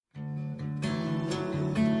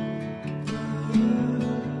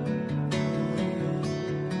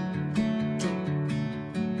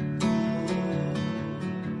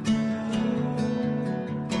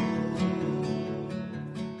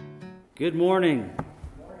Good morning.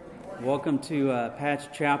 Welcome to Pat's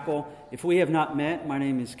Chapel. If we have not met, my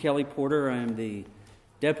name is Kelly Porter. I am the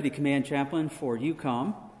Deputy Command Chaplain for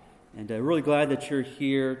UCOM, and I'm really glad that you're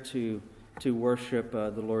here to worship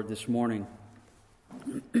the Lord this morning.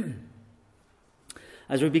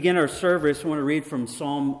 As we begin our service, I want to read from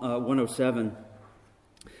Psalm 107,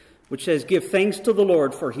 which says, "Give thanks to the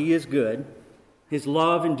Lord, for he is good. His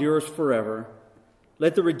love endures forever.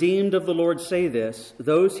 Let the redeemed of the Lord say this,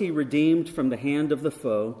 those he redeemed from the hand of the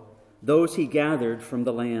foe, those he gathered from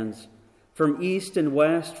the lands. From east and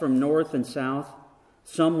west, from north and south,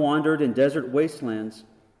 some wandered in desert wastelands,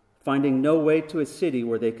 finding no way to a city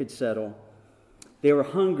where they could settle. They were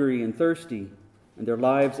hungry and thirsty, and their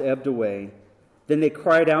lives ebbed away. Then they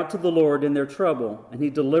cried out to the Lord in their trouble, and he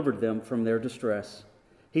delivered them from their distress.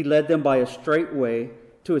 He led them by a straight way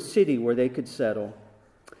to a city where they could settle.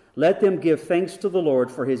 Let them give thanks to the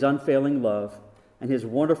Lord for his unfailing love and his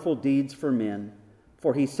wonderful deeds for men,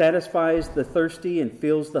 for he satisfies the thirsty and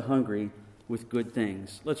fills the hungry with good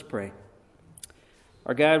things." Let's pray.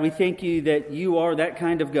 Our God, we thank you that you are that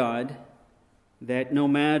kind of God, that no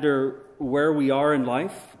matter where we are in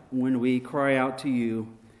life, when we cry out to you,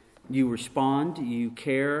 you respond, you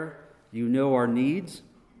care, you know our needs.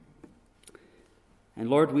 And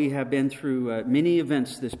Lord, we have been through many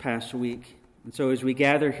events this past week. And so as we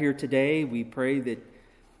gather here today, we pray that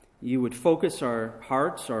you would focus our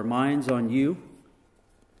hearts, our minds on you.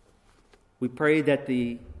 We pray that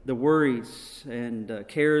the worries and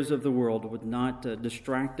cares of the world would not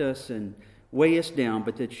distract us and weigh us down,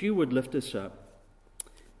 but that you would lift us up.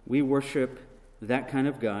 We worship that kind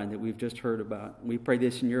of God that we've just heard about. We pray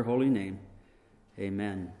this in your holy name.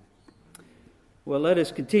 Amen. Well, let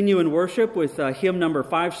us continue in worship with hymn number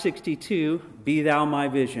 562, "Be Thou My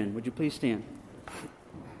Vision." Would you please stand?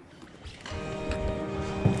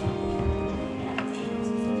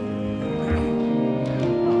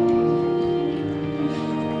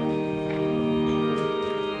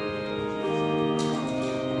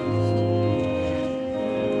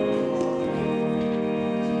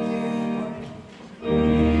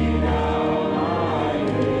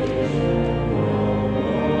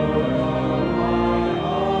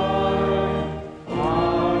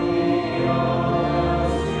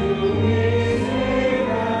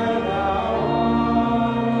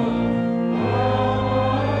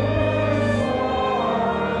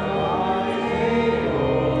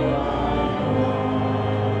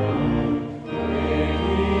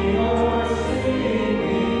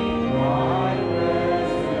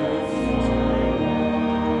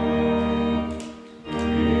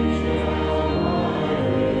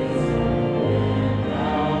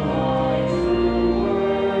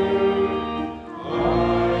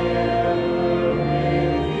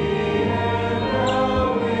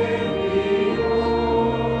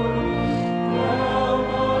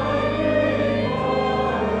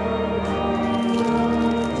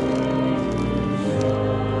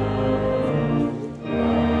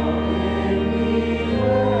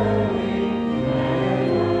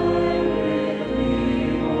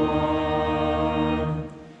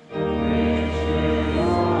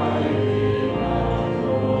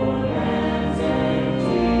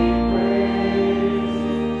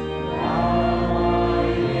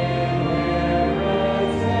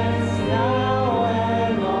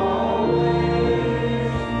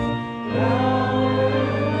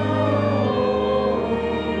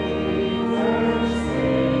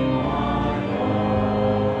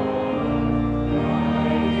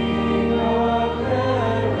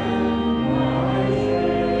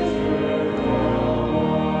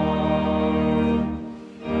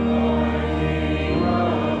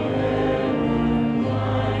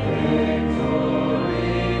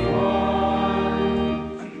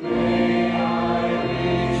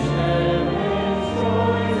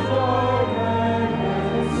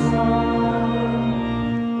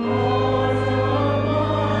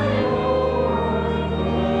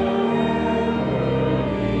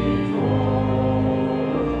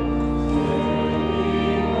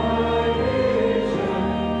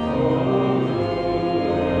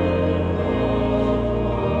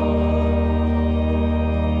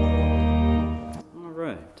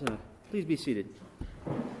 Please be seated.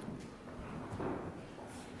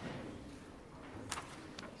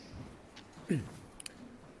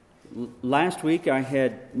 Last week I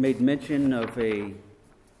had made mention of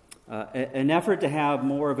an effort to have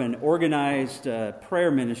more of an organized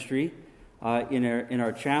prayer ministry in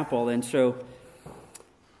our chapel, and so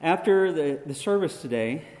after the service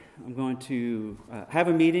today, I'm going to have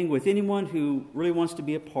a meeting with anyone who really wants to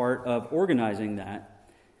be a part of organizing that.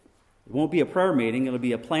 It won't be a prayer meeting, it'll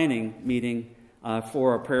be a planning meeting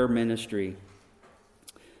for our prayer ministry.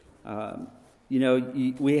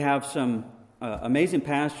 We have some amazing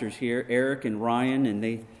pastors here, Eric and Ryan,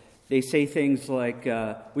 and they say things like,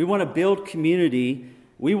 we want to build community,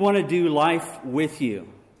 we want to do life with you.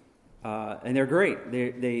 And they're great.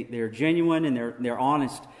 They're genuine and they're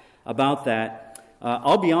honest about that.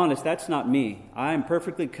 I'll be honest, that's not me. I'm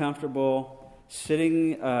perfectly comfortable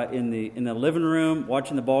sitting in the living room,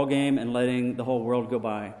 watching the ball game, and letting the whole world go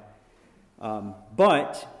by.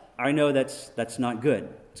 But I know that's not good.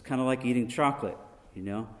 It's kind of like eating chocolate, you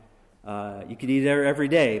know. You could eat it every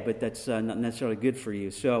day, but that's not necessarily good for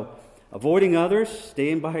you. So avoiding others,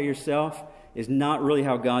 staying by yourself, is not really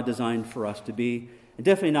how God designed for us to be, and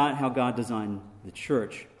definitely not how God designed the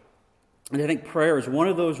church. And I think prayer is one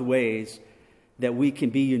of those ways that we can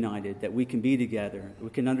be united, that we can be together, we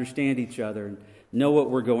can understand each other and know what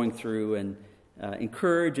we're going through, and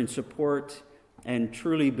encourage and support and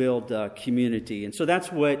truly build community. And so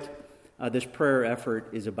that's what this prayer effort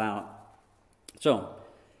is about. So,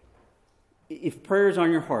 if prayer is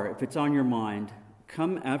on your heart, if it's on your mind,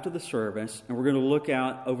 come after the service, and we're going to look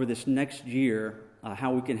out over this next year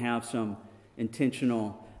how we can have some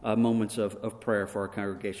intentional moments of prayer for our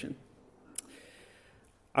congregation.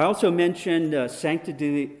 I also mentioned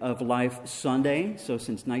Sanctity of Life Sunday. So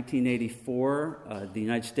since 1984, the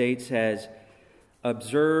United States has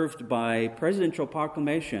observed by presidential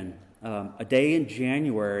proclamation a day in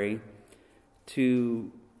January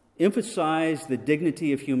to emphasize the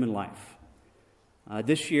dignity of human life.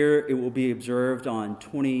 This year it will be observed on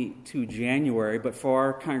 22 January, but for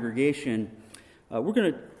our congregation, we're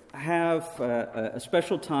going to have a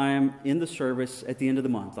special time in the service at the end of the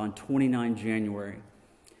month on 29 January.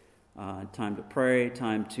 Time to pray,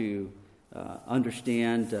 time to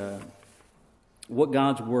understand what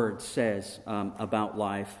God's Word says about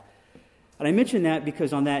life. And I mention that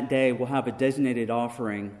because on that day we'll have a designated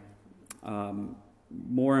offering.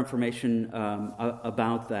 More information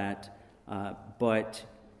about that. But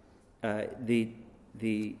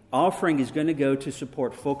the offering is going to go to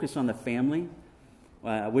support Focus on the Family,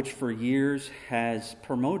 which for years has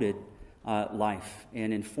promoted life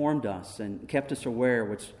and informed us and kept us aware of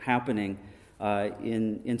what's happening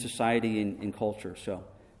in society and culture. So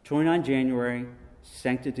 29 January,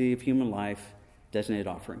 Sanctity of Human Life, designated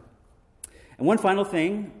offering. And one final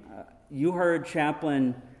thing, you heard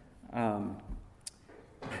Chaplain, I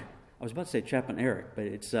was about to say Chaplain Eric, but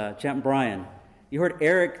it's Chaplain Brian. You heard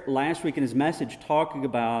Eric last week in his message talking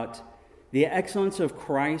about the excellence of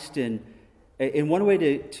Christ, and one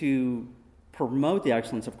way to promote the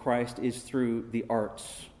excellence of Christ is through the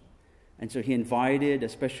arts. And so he invited,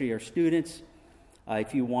 especially our students,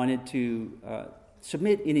 if you wanted to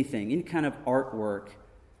submit anything, any kind of artwork,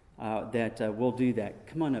 that we'll do that.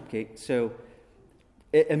 Come on up, Kate. So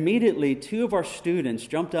immediately, two of our students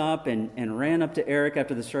jumped up and ran up to Eric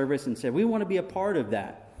after the service and said, we want to be a part of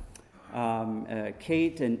that.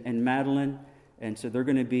 Kate and Madeline, and so they're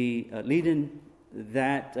going to be leading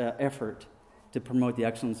that effort to promote the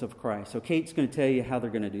excellence of Christ. So Kate's going to tell you how they're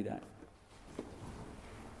going to do that.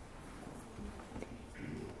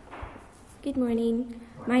 Good morning.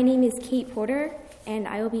 My name is Kate Porter, and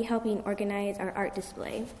I will be helping organize our art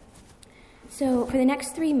display. So for the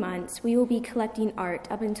next 3 months, we will be collecting art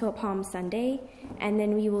up until Palm Sunday, and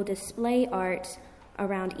then we will display art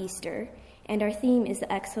around Easter. And our theme is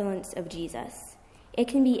the excellence of Jesus. It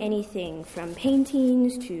can be anything from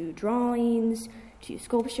paintings to drawings to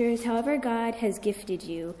sculptures. However God has gifted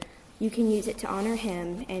you, you can use it to honor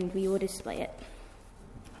Him, and we will display it.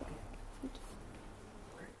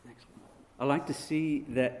 I like to see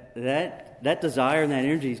that desire and that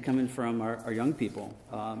energy is coming from our young people.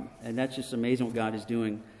 And that's just amazing what God is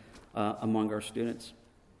doing among our students.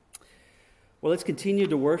 Well, let's continue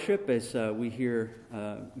to worship as we hear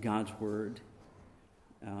God's Word.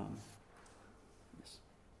 Yes.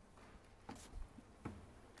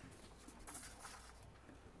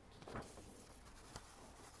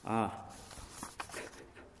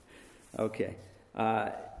 Okay.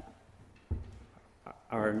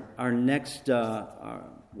 Our next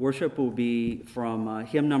worship will be from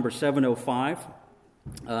hymn number 705.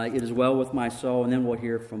 It is well with my soul, and then we'll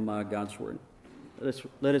hear from God's Word.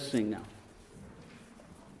 Let us sing now.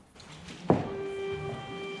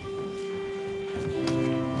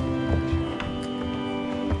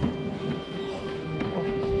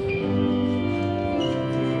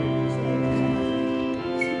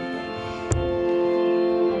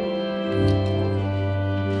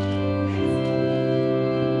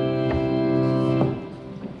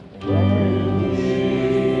 Amen.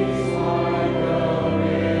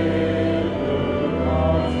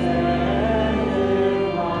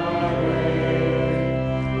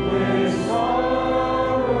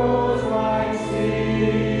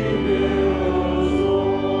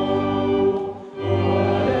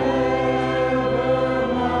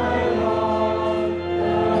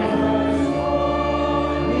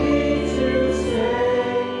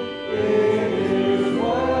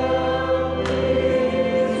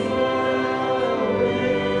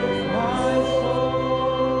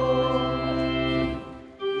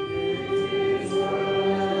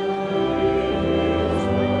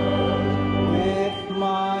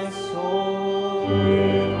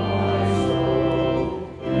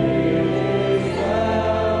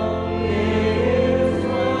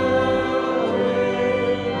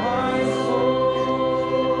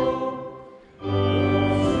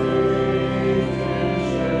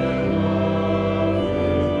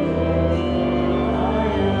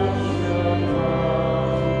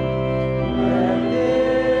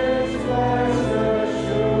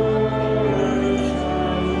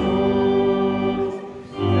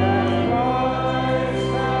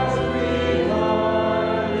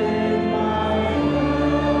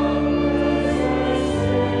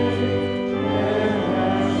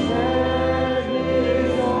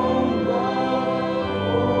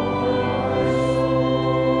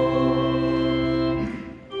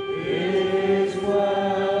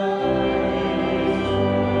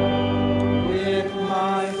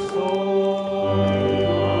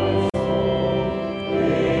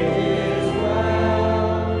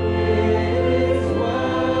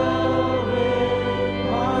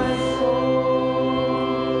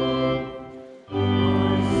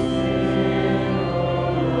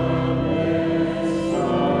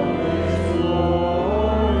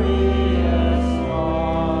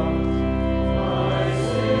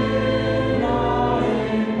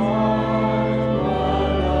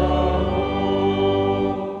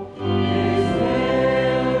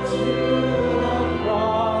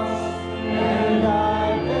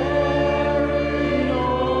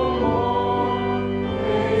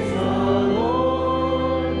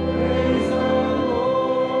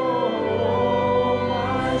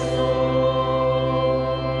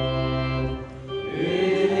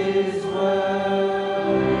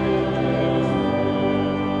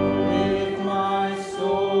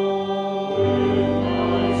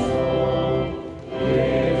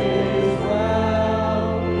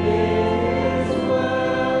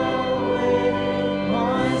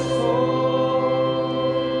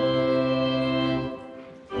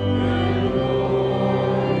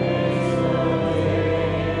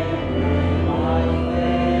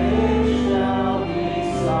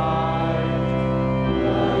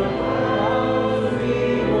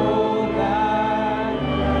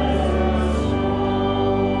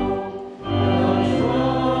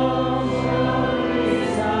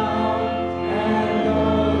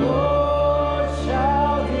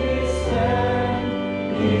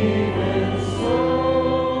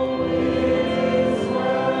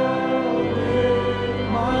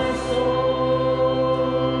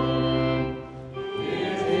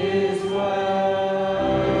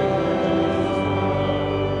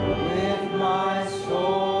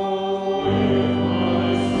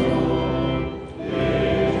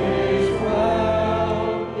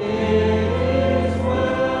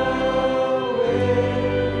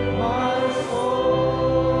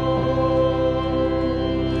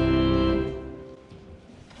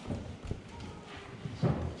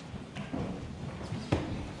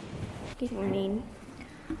 Good morning.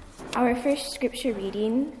 Our first scripture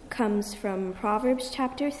reading comes from Proverbs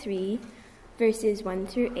chapter 3, verses 1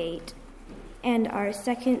 through 8, and our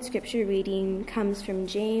second scripture reading comes from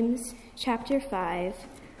James chapter 5,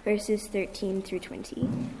 verses 13 through 20.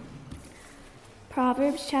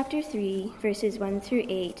 Proverbs chapter 3, verses 1 through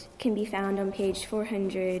 8 can be found on page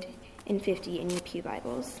 450 in your pew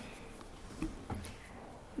Bibles.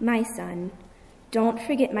 My son, don't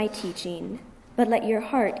forget my teaching, but let your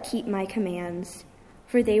heart keep my commands,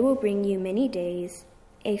 for they will bring you many days,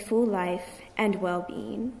 a full life, and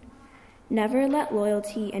well-being. Never let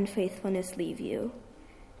loyalty and faithfulness leave you.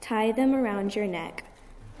 Tie them around your neck.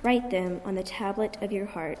 Write them on the tablet of your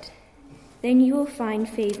heart. Then you will find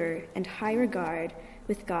favor and high regard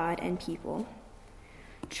with God and people.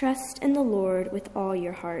 Trust in the Lord with all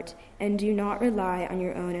your heart, and do not rely on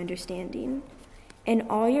your own understanding. In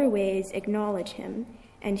all your ways acknowledge him,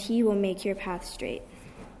 and he will make your path straight.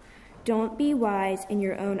 Don't be wise in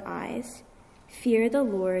your own eyes. Fear the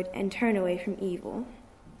Lord and turn away from evil.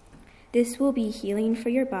 This will be healing for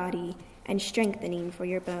your body and strengthening for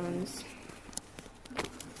your bones.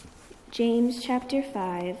 James chapter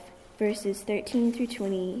 5, verses 13 through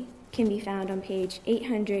 20 can be found on page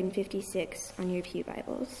 856 on your pew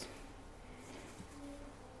Bibles.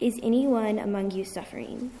 Is anyone among you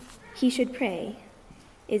suffering? He should pray.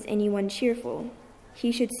 Is anyone cheerful?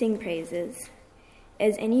 He should sing praises.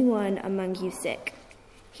 Is anyone among you sick?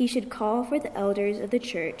 He should call for the elders of the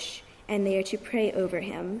church, and they are to pray over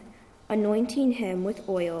him, anointing him with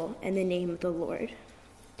oil in the name of the Lord.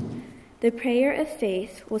 The prayer of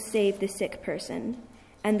faith will save the sick person,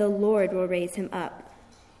 and the Lord will raise him up.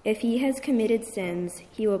 If he has committed sins,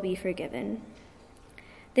 he will be forgiven.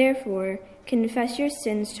 Therefore, confess your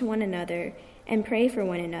sins to one another and pray for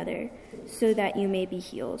one another, so that you may be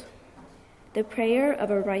healed. The prayer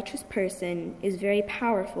of a righteous person is very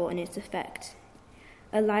powerful in its effect.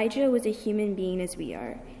 Elijah was a human being as we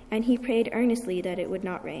are, and he prayed earnestly that it would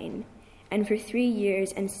not rain. And for 3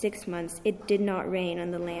 years and 6 months it did not rain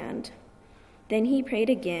on the land. Then he prayed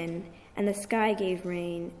again, and the sky gave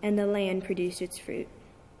rain, and the land produced its fruit.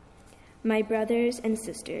 My brothers and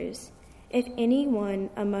sisters, if anyone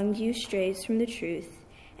among you strays from the truth,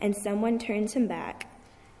 and someone turns him back,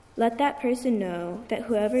 let that person know that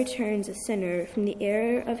whoever turns a sinner from the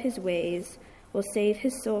error of his ways will save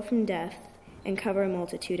his soul from death and cover a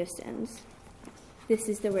multitude of sins. This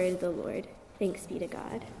is the word of the Lord. Thanks be to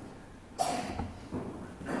God.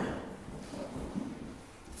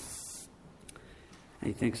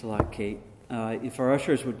 Hey, thanks a lot, Kate. If our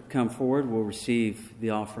ushers would come forward, we'll receive the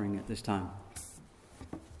offering at this time.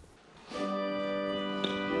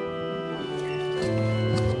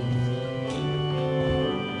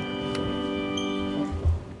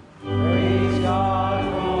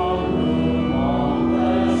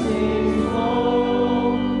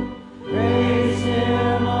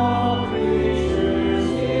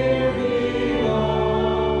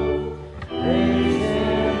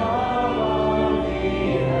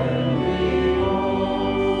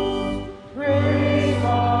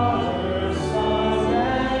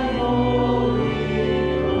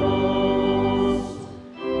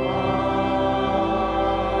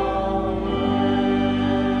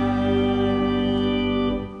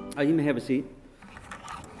 You may have a seat.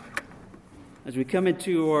 As we come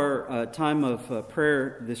into our time of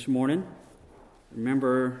prayer this morning,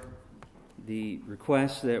 remember the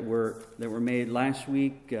requests that were made last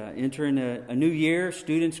week. Entering a new year,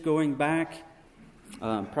 students going back,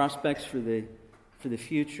 prospects for the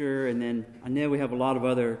future, and then I know we have a lot of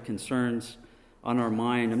other concerns on our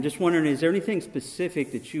mind. I'm just wondering, is there anything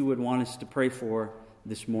specific that you would want us to pray for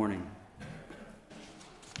this morning?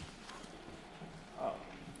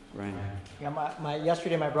 Right. Yeah,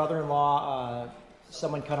 yesterday my brother-in-law,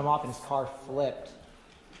 someone cut him off and his car flipped,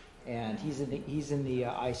 and he's in the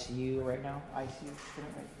ICU right now.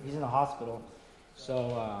 He's in the hospital.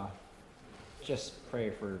 So just pray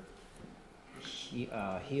for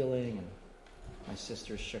healing, and my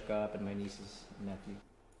sister's shook up, and my niece's nephew.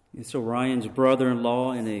 And so Ryan's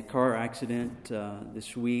brother-in-law in a car accident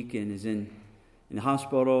this week and is in in the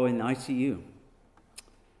hospital, in the ICU.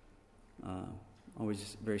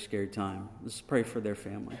 Always a very scary time. Let's pray for their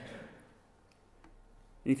family.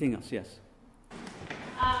 Anything else? Yes.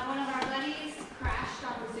 One of our buddies crashed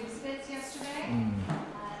on the Zugspitz yesterday.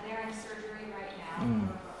 They're in surgery right now. For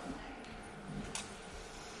a broken leg.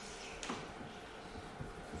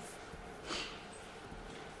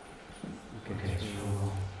 Okay.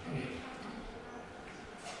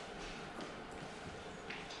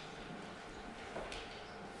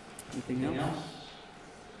 Anything else?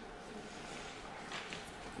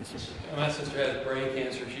 Yes, sir. My sister has brain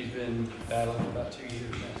cancer. She's been battling for about 2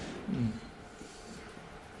 years now.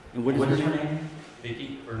 And what is her name?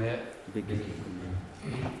 Vicky Burnett. Vicky.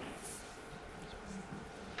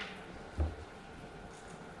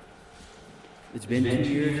 It's been 2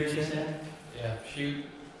 years, you said? Yeah, she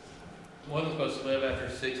wasn't supposed to live after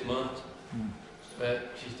 6 months,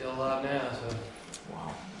 but she's still alive now. So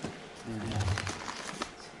Wow. Yeah.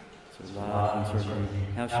 It's a lot of uncertainty.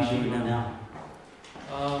 How's she doing now?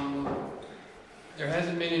 there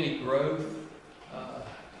hasn't been any growth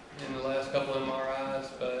in the last couple of MRIs,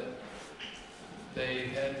 but they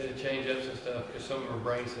had to change up some stuff because some of her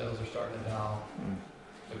brain cells are starting to die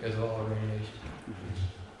because of all the radiation.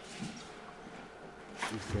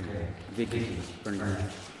 Okay. Vicky, Bernard.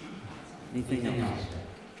 Anything else?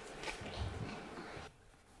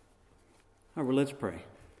 All right, well, let's pray.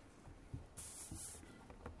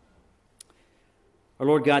 Our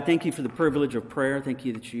Lord God, thank you for the privilege of prayer. Thank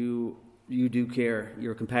you that you do care.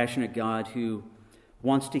 You're a compassionate God who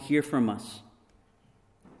wants to hear from us.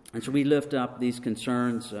 And so we lift up these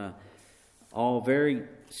concerns, all very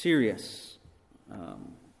serious,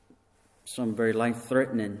 some very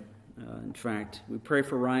life-threatening. In fact, we pray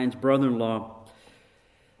for Ryan's brother-in-law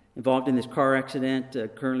involved in this car accident,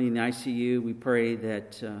 currently in the ICU. We pray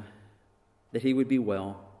that he would be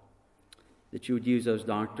well, that you would use those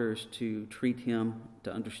doctors to treat him,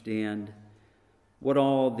 to understand what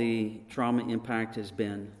all the trauma impact has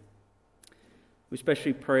been. We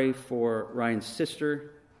especially pray for Ryan's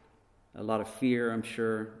sister. A lot of fear, I'm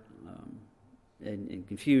sure, and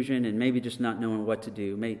confusion, and maybe just not knowing what to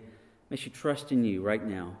do. May she trust in you right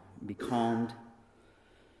now, be calmed,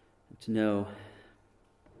 to know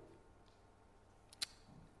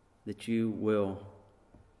that you will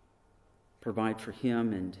provide for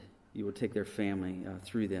him and you will take their family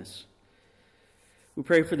through this. We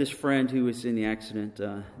pray for this friend who was in the accident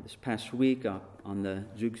this past week on the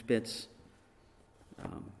Zugspitz.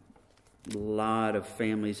 A lot of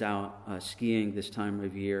families out skiing this time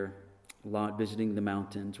of year, a lot visiting the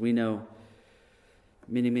mountains. We know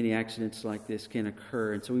many, many accidents like this can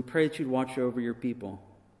occur, and so we pray that you'd watch over your people,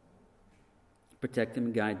 protect them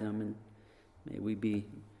and guide them, and may we be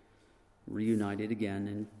reunited again.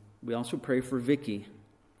 And we also pray for Vicky,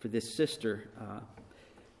 for this sister.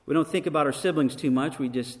 We don't think about our siblings too much. We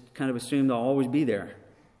just kind of assume they'll always be there.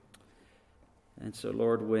 And so,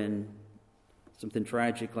 Lord, when something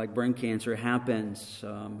tragic like brain cancer happens,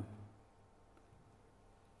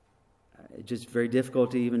 it's just very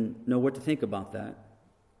difficult to even know what to think about that.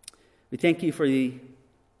 We thank you for the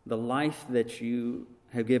life that you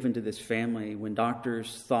have given to this family when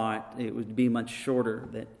doctors thought it would be much shorter,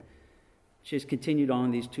 that she has continued on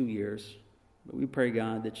these 2 years. But we pray,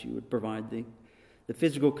 God, that you would provide the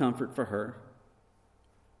physical comfort for her.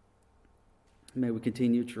 May we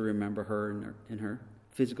continue to remember her in her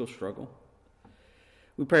physical struggle.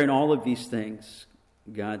 We pray in all of these things,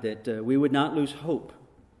 God, that we would not lose hope,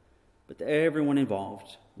 but that everyone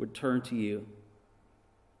involved would turn to you.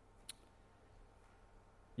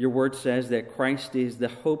 Your word says that Christ is the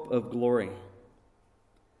hope of glory.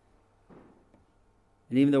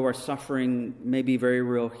 And even though our suffering may be very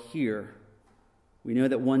real here, we know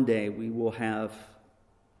that one day we will have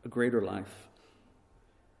a greater life.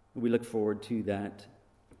 We look forward to that.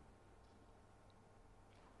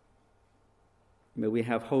 May we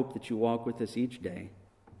have hope that you walk with us each day.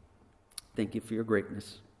 Thank you for your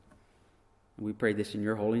greatness. And we pray this in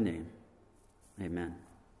your holy name. Amen.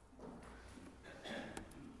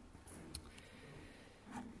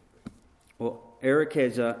 Well, Eric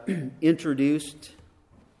has introduced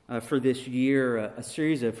for this year a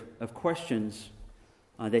series of questions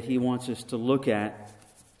that he wants us to look at.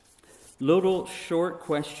 Little short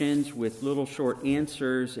questions with little short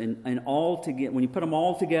answers, and all together, when you put them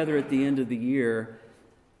all together at the end of the year,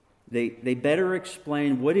 they better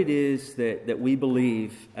explain what it is that we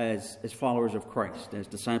believe as followers of Christ, as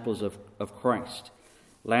disciples of Christ.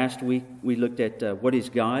 Last week we looked at what is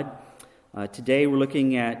God. Today we're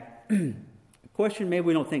looking at a question maybe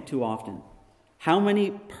we don't think too often. How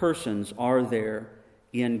many persons are there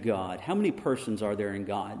in God? How many persons are there in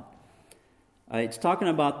God? It's talking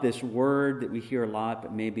about this word that we hear a lot,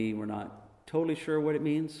 but maybe we're not totally sure what it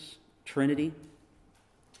means, Trinity.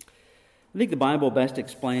 I think the Bible best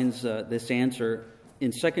explains this answer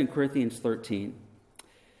in 2 Corinthians 13.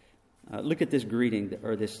 Look at this greeting,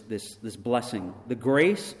 or this blessing. The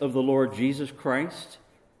grace of the Lord Jesus Christ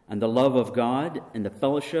and the love of God and the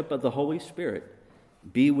fellowship of the Holy Spirit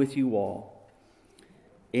be with you all.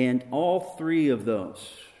 And all three of those,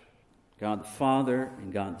 God the Father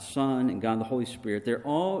and God the Son and God the Holy Spirit, they're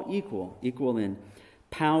all equal in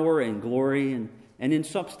power and glory and in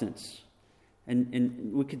substance.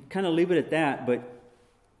 And we could kind of leave it at that, but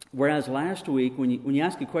whereas last week, when you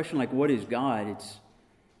ask a question like, what is God, it's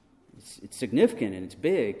significant and it's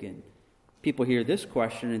big, and people hear this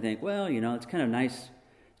question and think, well, it's kind of nice.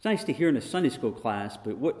 It's nice to hear in a Sunday school class,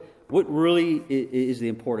 but what really is the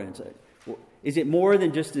importance? Is it more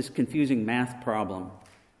than just this confusing math problem?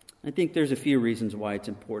 I think there's a few reasons why it's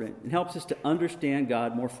important. It helps us to understand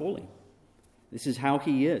God more fully. This is how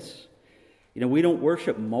He is. We don't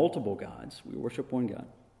worship multiple gods. We worship one God.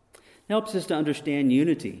 It helps us to understand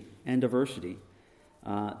unity and diversity.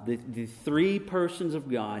 The three persons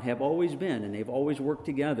of God have always been, and they've always worked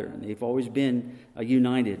together, and they've always been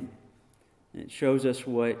united. And it shows us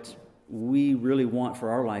what we really want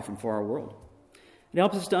for our life and for our world. It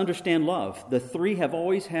helps us to understand love. The three have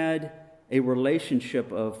always had a relationship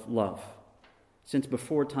of love since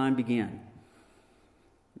before time began.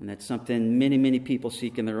 And that's something many, many people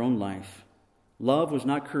seek in their own life. Love was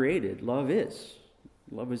not created. Love is.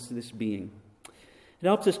 Love is this being. It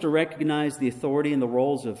helps us to recognize the authority and the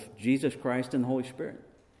roles of Jesus Christ and the Holy Spirit.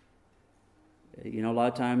 A lot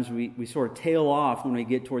of times we sort of tail off when we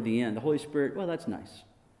get toward the end. The Holy Spirit, well, that's nice.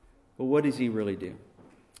 But what does He really do?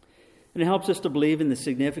 And it helps us to believe in the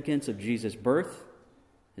significance of Jesus' birth,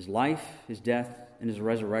 His life, His death, and His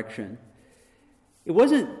resurrection. It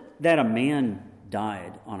wasn't that a man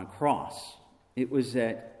died on a cross. It was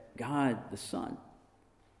that God, the Son,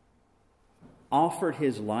 offered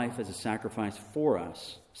His life as a sacrifice for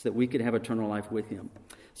us so that we could have eternal life with Him.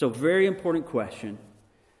 So, very important question.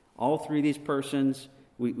 All three of these persons,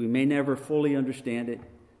 we may never fully understand it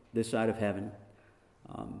this side of heaven,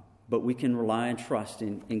 but we can rely and trust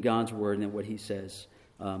in God's Word and that what He says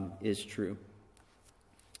is true.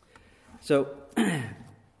 So,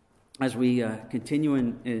 as we continue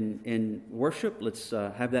in worship, let's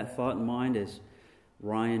have that thought in mind as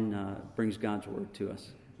Ryan brings God's Word to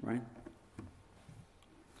us. Ryan?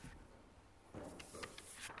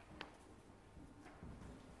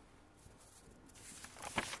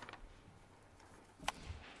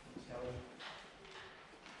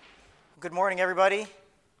 Good morning, everybody.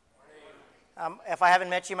 If I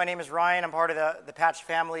haven't met you, my name is Ryan. I'm part of the Patch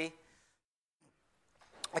family.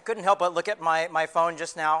 I couldn't help but look at my phone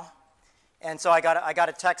just now, and so I got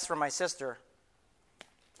a text from my sister,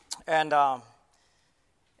 and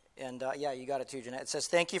yeah, you got it too, Jeanette. It says,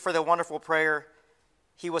 "Thank you for the wonderful prayer.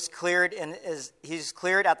 He was cleared and he's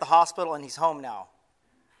cleared at the hospital and he's home now."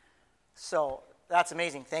 So that's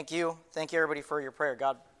amazing. Thank you, everybody, for your prayer.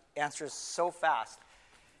 God answers so fast.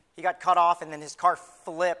 He got cut off, and then his car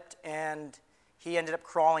flipped, and he ended up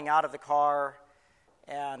crawling out of the car.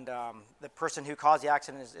 And the person who caused the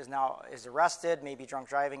accident is now arrested, maybe drunk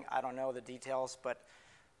driving. I don't know the details, but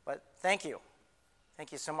thank you.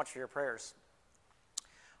 Thank you so much for your prayers.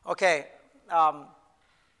 Okay,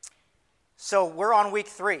 so we're on week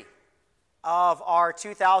 3 of our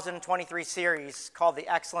 2023 series called The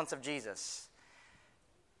Excellence of Jesus.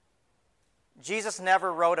 Jesus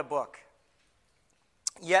never wrote a book.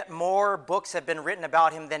 Yet more books have been written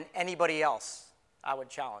about him than anybody else, I would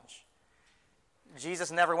challenge.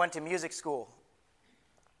 Jesus never went to music school.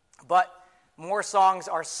 But more songs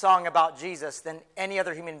are sung about Jesus than any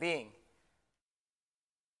other human being.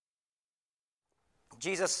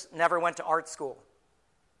 Jesus never went to art school.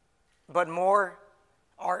 But more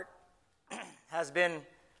art has been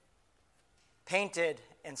painted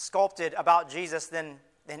and sculpted about Jesus than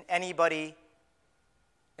anybody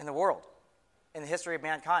in the world, in the history of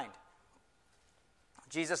mankind.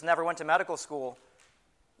 Jesus never went to medical school,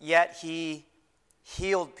 yet he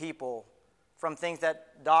healed people from things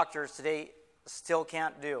that doctors today still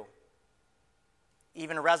can't do,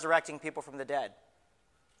 even resurrecting people from the dead.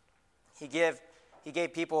 He gave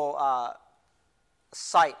people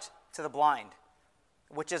sight to the blind,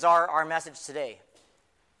 which is our message today.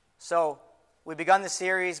 So we begun the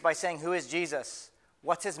series by saying, who is Jesus?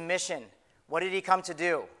 What's his mission? What did he come to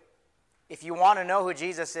do? If you want to know who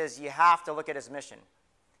Jesus is, you have to look at his mission.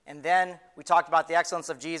 And then we talked about the excellence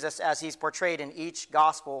of Jesus as he's portrayed in each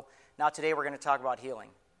gospel. Now today we're going to talk about healing.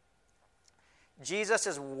 Jesus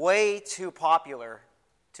is way too popular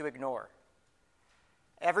to ignore.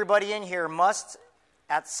 Everybody in here must,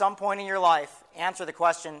 at some point in your life, answer the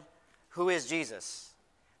question, who is Jesus?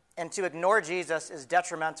 And to ignore Jesus is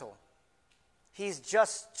detrimental. He's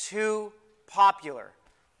just too popular.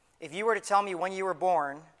 If you were to tell me when you were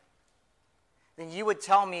born, then you would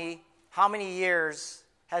tell me how many years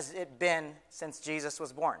has it been since Jesus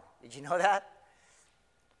was born. Did you know that?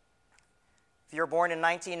 If you were born in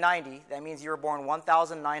 1990, that means you were born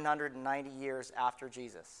 1,990 years after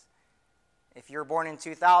Jesus. If you were born in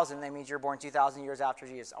 2000, that means you're born 2,000 years after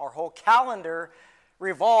Jesus. Our whole calendar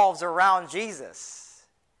revolves around Jesus.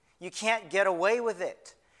 You can't get away with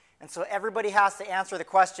it. And so everybody has to answer the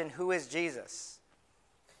question, who is Jesus?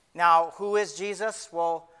 Now, who is Jesus?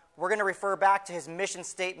 Well, we're going to refer back to his mission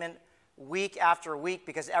statement week after week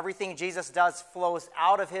because everything Jesus does flows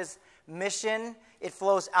out of his mission. It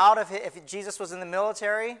flows out of his, if Jesus was in the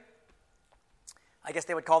military, I guess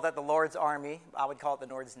they would call that the Lord's Army. I would call it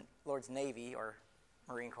the Lord's Navy or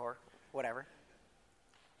Marine Corps, whatever.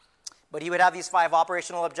 But he would have these 5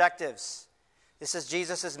 operational objectives. This is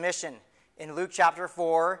Jesus' mission. In Luke chapter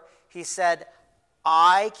 4, he said,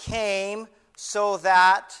 I came so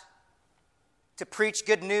that to preach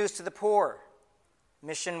good news to the poor.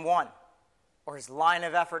 Mission 1, or his line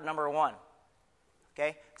of effort number 1.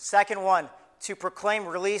 Okay? Second one, to proclaim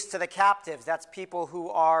release to the captives. That's people who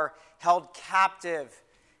are held captive.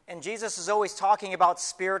 And Jesus is always talking about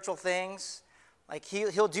spiritual things. Like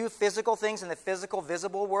he'll do physical things in the physical,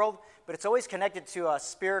 visible world, but it's always connected to a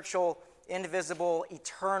spiritual, invisible,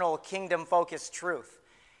 eternal, kingdom-focused truth.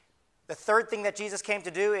 The third thing that Jesus came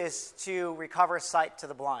to do is to recover sight to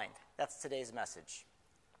the blind. That's today's message.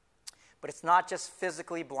 But it's not just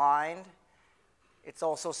physically blind. It's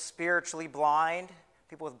also spiritually blind.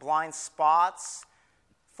 People with blind spots.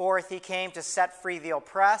 Fourth, he came to set free the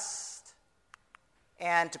oppressed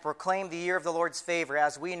and to proclaim the year of the Lord's favor,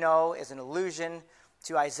 as we know is an allusion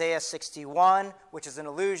to Isaiah 61, which is an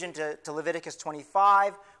allusion to Leviticus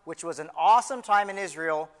 25, which was an awesome time in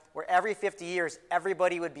Israel where every 50 years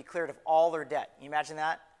everybody would be cleared of all their debt. Can you imagine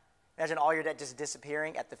that? Imagine all your debt just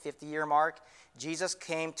disappearing at the 50-year mark. Jesus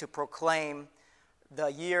came to proclaim the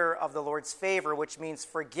year of the Lord's favor, which means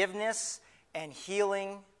forgiveness and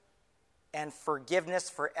healing and forgiveness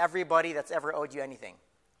for everybody that's ever owed you anything.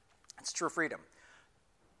 It's true freedom.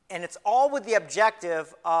 And it's all with the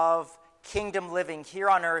objective of kingdom living here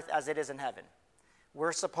on earth as it is in heaven.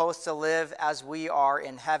 We're supposed to live as we are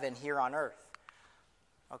in heaven here on earth.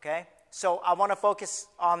 Okay? So I want to focus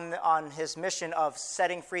on his mission of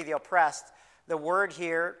setting free the oppressed. The word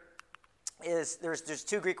here is, there's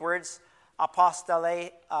 2 Greek words,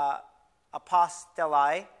 apostolai,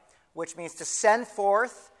 which means to send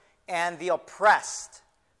forth, and the oppressed.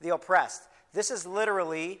 The oppressed. This is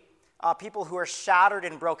literally people who are shattered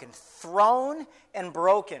and broken, thrown and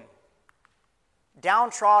broken,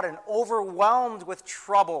 downtrodden, overwhelmed with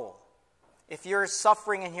trouble. If you're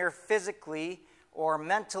suffering in here physically or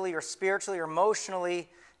mentally or spiritually or emotionally,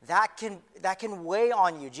 that can weigh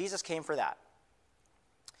on you. Jesus came for that.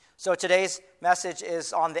 So today's message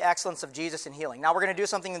is on the excellence of Jesus in healing. Now we're going to do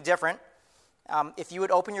something different. If you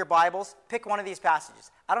would open your Bibles, pick one of these passages.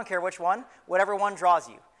 I don't care which one, whatever one draws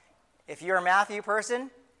you. If you're a Matthew person,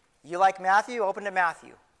 you like Matthew, open to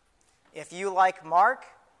Matthew. If you like Mark,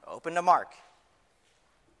 open to Mark.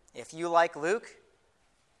 If you like Luke,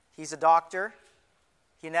 he's a doctor.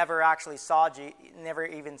 He never actually never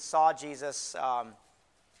even saw Jesus,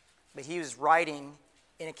 but he was writing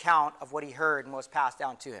an account of what he heard and was passed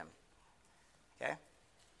down to him. Okay?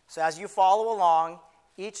 So as you follow along,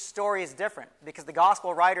 each story is different because the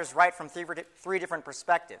gospel writers write from 3 different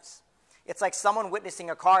perspectives. It's like someone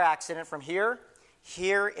witnessing a car accident from here,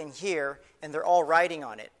 here, and here, and they're all writing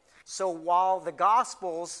on it. So while the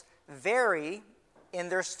gospels vary in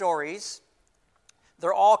their stories,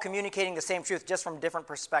 they're all communicating the same truth just from different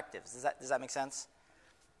perspectives. Does that make sense?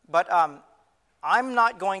 But I'm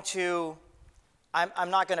not going to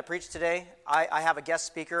preach today. I have a guest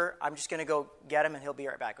speaker. I'm just going to go get him, and he'll be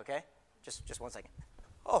right back, okay? Just 1 second.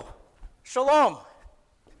 Oh, shalom.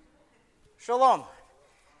 Shalom.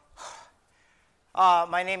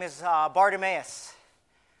 My name is Bartimaeus.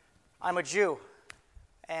 I'm a Jew,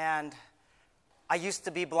 and I used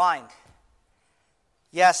to be blind.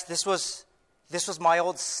 Yes, this was my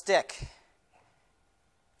old stick,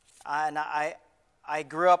 and I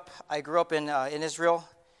grew up in Israel,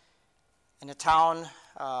 in a town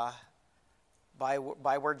by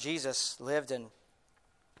where Jesus lived, and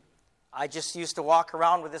I just used to walk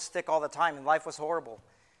around with this stick all the time, and life was horrible.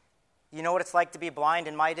 You know what it's like to be blind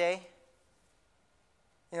in my day?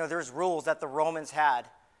 You know, there's rules that the Romans had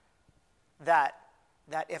that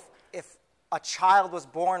if a child was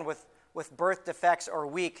born with with birth defects or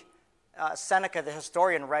weak, Seneca, the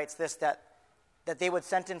historian, writes this, that they would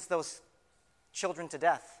sentence those children to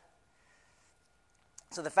death.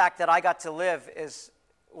 So the fact that I got to live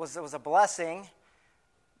was a blessing,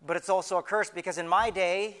 but it's also a curse, because in my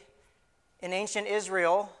day, in ancient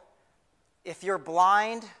Israel, if you're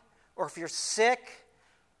blind or if you're sick,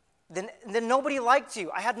 then nobody liked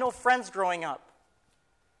you. I had no friends growing up.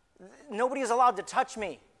 Nobody was allowed to touch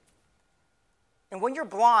me. And when you're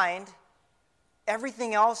blind,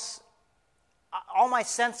 everything else, all my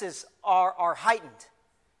senses are heightened.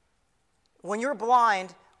 When you're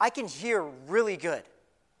blind, I can hear really good.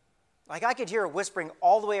 Like I could hear whispering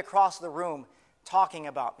all the way across the room talking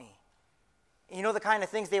about me. You know the kind of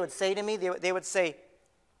things they would say to me? They would say,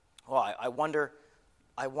 well, I wonder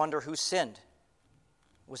who sinned.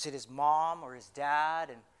 Was it his mom or his dad?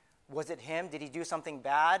 And was it him? Did he do something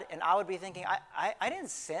bad? And I would be thinking, I didn't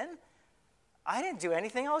sin. I didn't do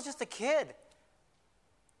anything. I was just a kid.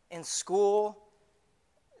 In school,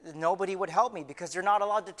 nobody would help me because you're not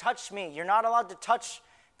allowed to touch me. You're not allowed to touch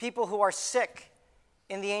people who are sick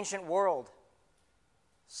in the ancient world.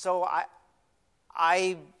 So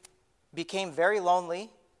I became very lonely.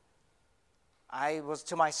 I was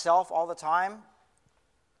to myself all the time.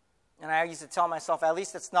 And I used to tell myself, at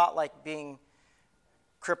least it's not like being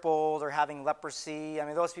crippled or having leprosy. I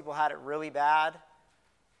mean, those people had it really bad.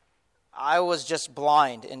 I was just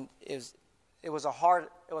blind, and it was a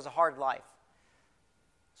hard life.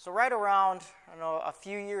 So right around, a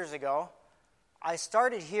few years ago, I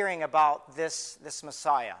started hearing about this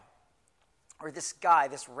Messiah, or this guy,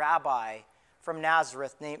 this rabbi from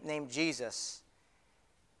Nazareth named Jesus.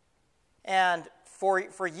 And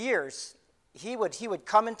for years, he would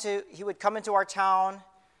come into our town,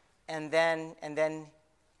 and then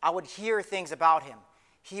I would hear things about him.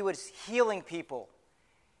 He was healing people.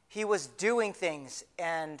 He was doing things,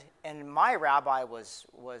 and my rabbi was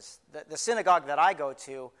the synagogue that I go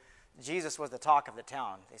to. Jesus was the talk of the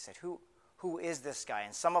town. They said, "Who is this guy?"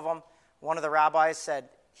 And some of them, one of the rabbis said,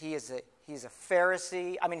 he's a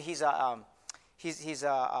Pharisee. I mean, he's a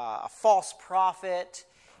false prophet.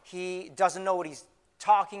 He doesn't know what he's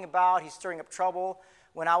talking about. He's stirring up trouble.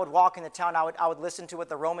 When I would walk in the town, I would listen to what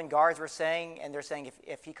the Roman guards were saying, and they're saying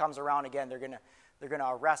if he comes around again, they're gonna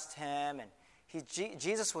arrest him. And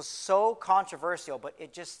Jesus was so controversial, but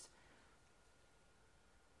it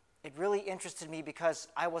really interested me because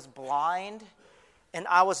I was blind, and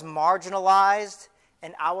I was marginalized,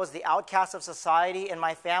 and I was the outcast of society, and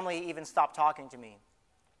my family even stopped talking to me.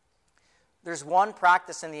 There's one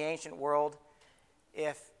practice in the ancient world.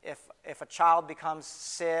 If a child becomes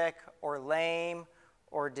sick or lame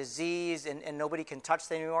or diseased and nobody can touch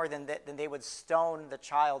them anymore, then they would stone the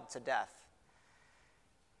child to death.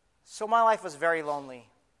 So my life was very lonely,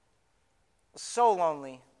 so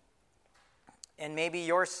lonely. And maybe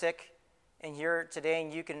you're sick and here today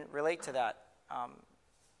and you can relate to that.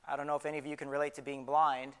 I don't know if any of you can relate to being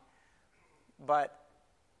blind, but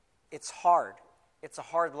it's hard. It's a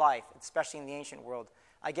hard life, especially in the ancient world.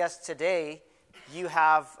 I guess today you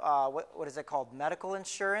have, what is it called, medical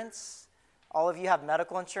insurance? All of you have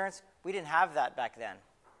medical insurance. We didn't have that back then.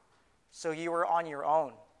 So you were on your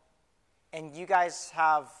own. And you guys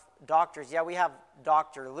have doctors. Yeah, we have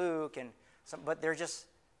Dr. Luke, but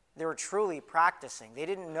they were truly practicing. They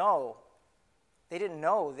didn't know.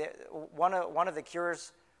 One of the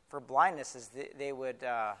cures for blindness is they would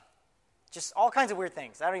just all kinds of weird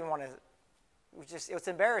things. I don't even want to. It's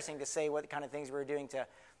embarrassing to say what kind of things we were doing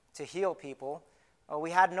to heal people.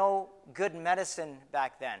 We had no good medicine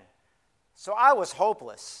back then. So I was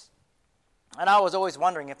hopeless. And I was always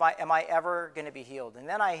wondering, am I ever going to be healed? And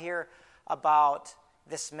then I hear about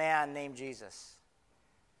this man named Jesus.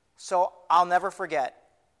 So I'll never forget.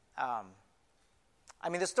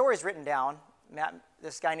 The story's written down.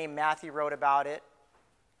 This guy named Matthew wrote about it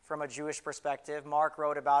from a Jewish perspective. Mark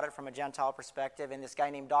wrote about it from a Gentile perspective. And this guy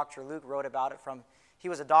named Dr. Luke wrote about it he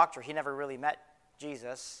was a doctor. He never really met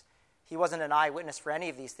Jesus. He wasn't an eyewitness for any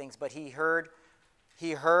of these things, but he heard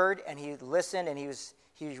and he listened and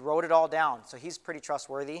he wrote it all down. So he's pretty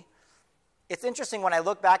trustworthy. It's interesting when I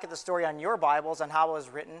look back at the story on your Bibles and how it was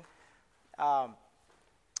written,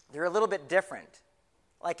 they're a little bit different.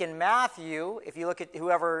 Like in Matthew, if you look at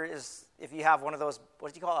if you have one of those,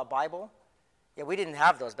 what do you call it, a Bible? Yeah, we didn't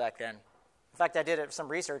have those back then. In fact, I did some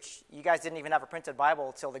research. You guys didn't even have a printed Bible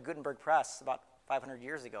until the Gutenberg Press about 500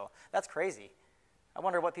 years ago. That's crazy. I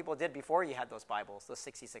wonder what people did before you had those Bibles, those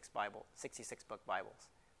 66-book Bibles.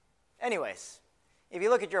 Anyways, if you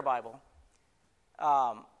look at your Bible,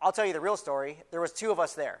 I'll tell you the real story. There was 2 of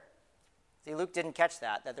us there. See, Luke didn't catch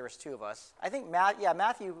that there was 2 of us. I think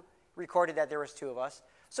Matthew recorded that there was 2 of us.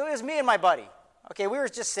 So it was me and my buddy. Okay, we were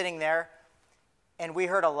just sitting there, and we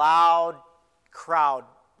heard a loud crowd.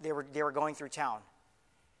 They were going through town.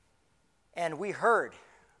 And we heard,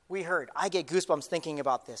 I get goosebumps thinking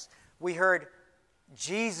about this. We heard,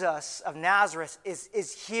 Jesus of Nazareth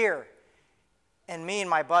is here. And me and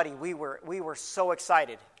my buddy, we were so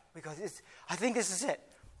excited because I think this is it.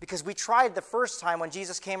 Because we tried the first time when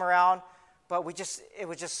Jesus came around, but it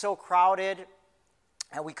was just so crowded,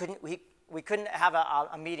 and we couldn't have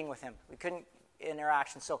a meeting with him. We couldn't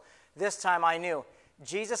interaction. So this time I knew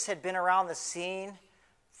Jesus had been around the scene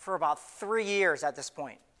for about 3 years at this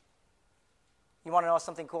point. You want to know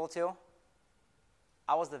something cool too?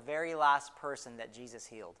 I was the very last person that Jesus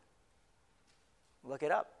healed. Look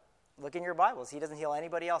it up. Look in your Bibles. He doesn't heal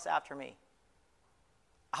anybody else after me.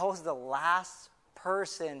 I was the last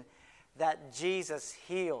person that Jesus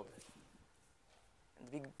healed. To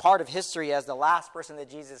be part of history as the last person that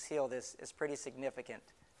Jesus healed is pretty significant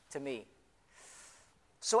to me.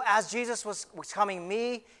 So as Jesus was coming,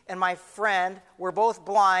 me and my friend were both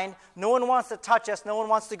blind. No one wants to touch us. No one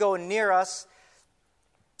wants to go near us.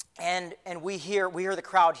 And we hear the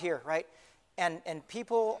crowd here, right? And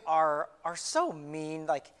people are so mean.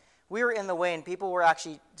 Like, we were in the way, and people were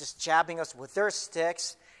actually just jabbing us with their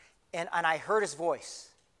sticks. And I heard his voice.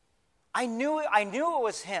 I knew it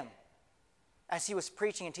was him as he was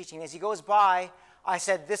preaching and teaching. As he goes by, I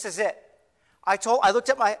said, "This is it." I turned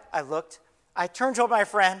to my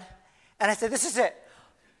friend, and I said, "This is it.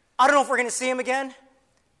 I don't know if we're going to see him again.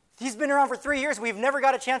 He's been around for 3 years. We've never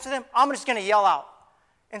got a chance with him. I'm just going to yell out."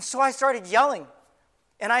 And so I started yelling.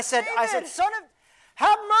 And I said, "Have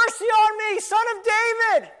mercy on me, Son of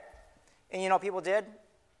David." And you know what people did?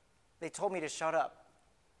 They told me to shut up.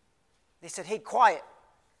 They said, "Hey, quiet."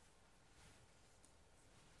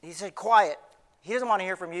 He said, "Quiet. He doesn't want to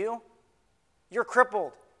hear from you. You're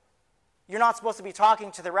crippled. You're not supposed to be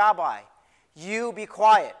talking to the rabbi. You be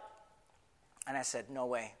quiet." And I said, "No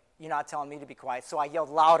way. You're not telling me to be quiet." So I yelled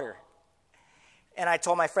louder. And I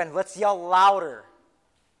told my friend, "Let's yell louder."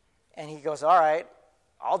 And he goes, "All right,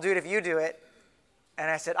 I'll do it if you do it." And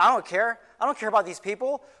I said, "I don't care. I don't care about these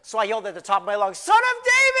people." So I yelled at the top of my lungs, "Son of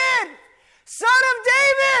David! Son of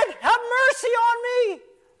David! Have mercy on me!"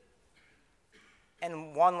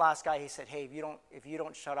 And one last guy, he said, "Hey, if you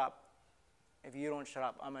don't shut up, I'm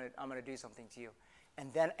gonna do something to you."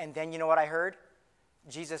 And then you know what I heard?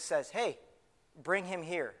 Jesus says, "Hey, bring him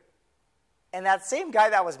here." And that same guy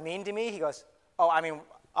that was mean to me, he goes, "Oh,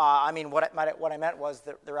 what I meant was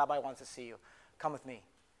the rabbi wants to see you. Come with me."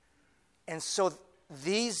 And so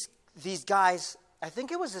these guys, I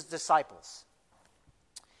think it was his disciples,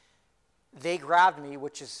 they grabbed me,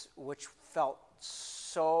 which felt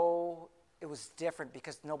so, it was different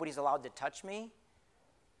because nobody's allowed to touch me.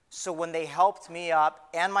 So when they helped me up,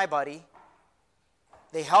 and my buddy,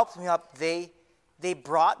 they helped me up, they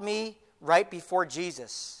brought me right before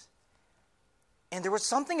Jesus. And there was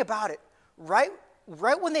something about it. Right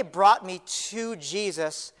when they brought me to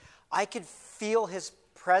Jesus, I could feel his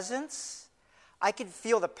presence. I could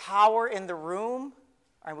feel the power in the room.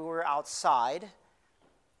 And we were outside.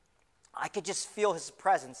 I could just feel his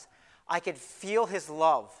presence. I could feel his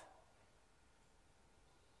love.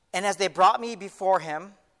 And as they brought me before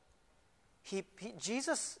him,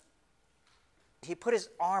 Jesus put his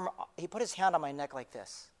hand on my neck like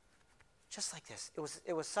this. Just like this.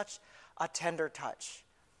 It was such a tender touch.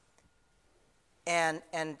 And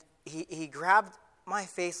he grabbed my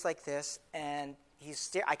face like this, and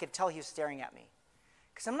I could tell he was staring at me.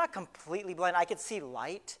 Because I'm not completely blind. I could see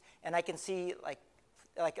light, and I can see like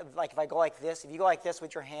if I go like this. If you go like this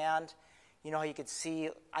with your hand, you know, I can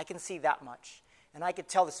see that much. And I could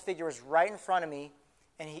tell this figure was right in front of me,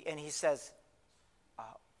 and he says,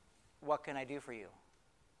 "What can I do for you?"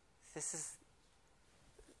 This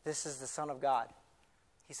is the Son of God.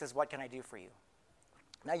 He says, "What can I do for you?"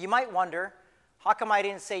 Now you might wonder, how come I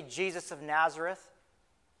didn't say Jesus of Nazareth,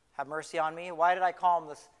 have mercy on me? Why did I call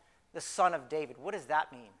him the Son of David? What does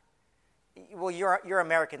that mean? Well, you're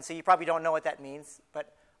American, so you probably don't know what that means,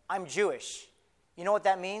 but I'm Jewish. You know what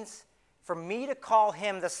that means? For me to call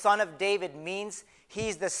him the Son of David means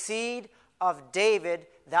he's the seed of David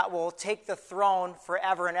that will take the throne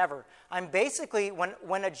forever and ever. I'm basically,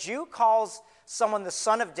 when a Jew calls someone the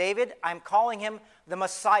Son of David, I'm calling him the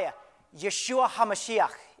Messiah, Yeshua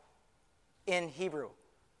HaMashiach in Hebrew.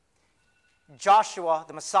 Joshua,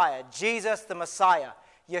 the Messiah. Jesus, the Messiah.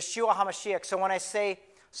 Yeshua HaMashiach. So when I say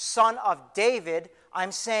Son of David,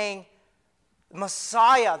 I'm saying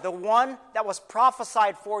Messiah, the one that was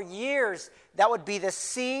prophesied for years, that would be the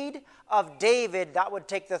seed of David that would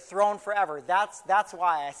take the throne forever. That's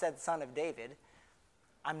why I said Son of David.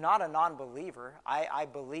 I'm not a non-believer. I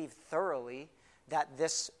believe thoroughly that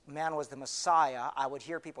this man was the Messiah. I would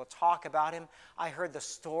hear people talk about him. I heard the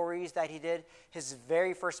stories that he did. His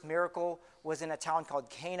very first miracle was in a town called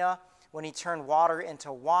Cana when he turned water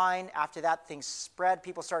into wine. After that, things spread.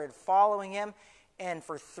 People started following him. And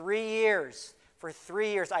for 3 years,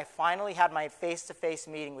 I finally had my face-to-face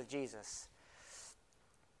meeting with Jesus.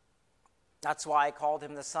 That's why I called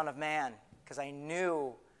him the Son of Man, because I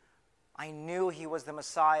knew he was the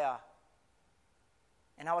Messiah.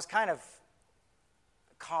 And I was kind of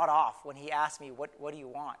caught off when he asked me, what do you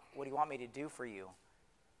want? What do you want me to do for you?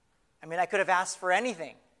 I mean, I could have asked for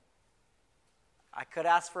anything. I could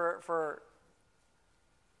ask for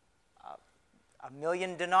a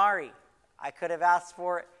million denarii. I could have asked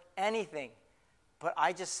for anything. But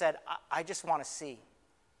I just said, I just want to see.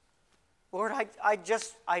 Lord, I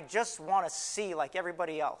just want to see like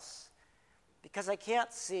everybody else. Because I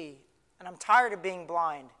can't see. And I'm tired of being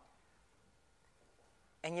blind.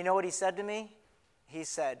 And you know what he said to me? He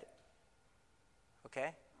said,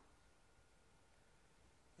 okay,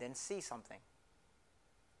 then see something.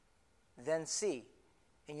 Then see.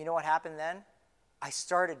 And you know what happened then? I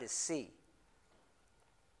started to see.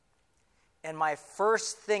 And my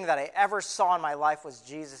first thing that I ever saw in my life was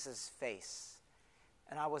Jesus' face.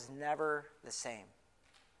 And I was never the same.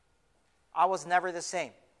 I was never the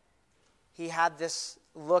same. He had this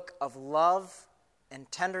look of love and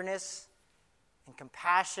tenderness and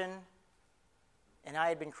compassion, and I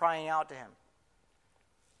had been crying out to him.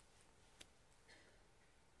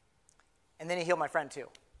 And then he healed my friend too.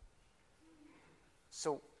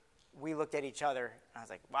 So we looked at each other, and I was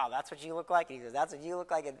like, wow, that's what you look like? And he goes, that's what you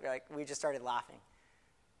look like? And we just started laughing.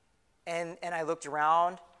 And I looked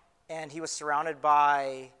around, and he was surrounded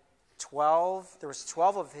by 12. There was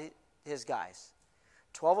 12 of his guys,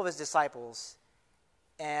 12 of his disciples.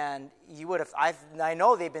 And you would have, I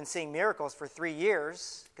know they've been seeing miracles for 3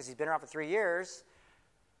 years, because he's been around for 3 years,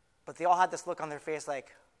 but they all had this look on their face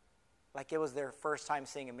like it was their first time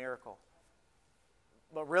seeing a miracle.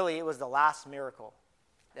 But really, it was the last miracle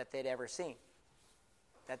that they'd ever seen,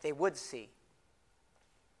 that they would see.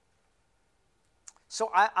 So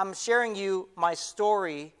I'm sharing you my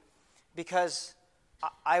story because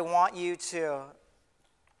I want you to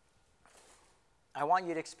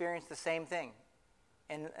experience the same thing.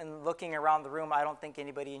 And looking around the room, I don't think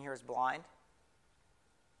anybody in here is blind.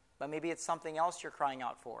 But maybe it's something else you're crying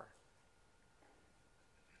out for.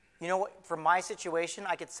 You know what? For my situation,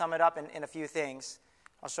 I could sum it up in a few things.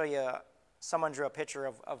 I'll show you. Someone drew a picture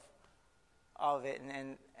of it,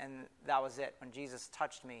 and that was it, when Jesus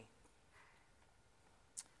touched me.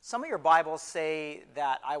 Some of your Bibles say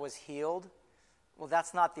that I was healed. Well,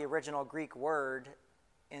 that's not the original Greek word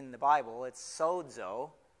in the Bible. It's sozo.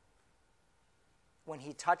 When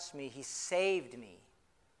he touched me, he saved me.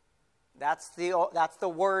 That's the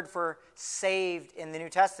word for saved in the New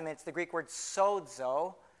Testament. It's the Greek word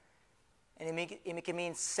sozo. And it can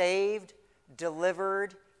mean saved,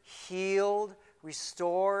 delivered, healed,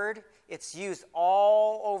 restored. It's used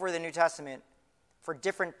all over the New Testament for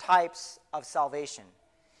different types of salvation.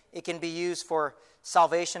 It can be used for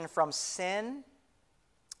salvation from sin,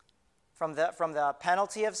 from the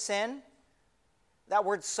penalty of sin. That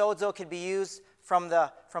word sozo could be used from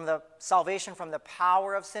the salvation from the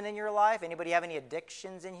power of sin in your life. Anybody have any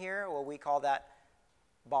addictions in here? Well, we call that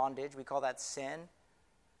bondage. We call that sin.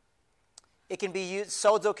 It can be used.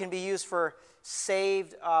 Sozo can be used for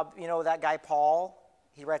saved. That guy Paul.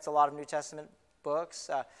 He writes a lot of New Testament books.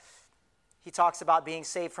 He talks about being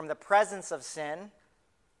saved from the presence of sin.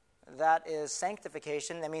 That is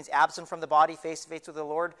sanctification. That means absent from the body, face to face with the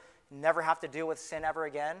Lord. Never have to deal with sin ever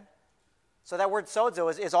again. So that word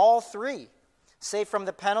sozo is all three. Saved from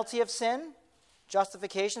the penalty of sin,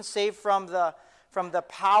 justification. Saved from the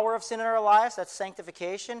power of sin in our lives, that's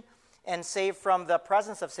sanctification. And saved from the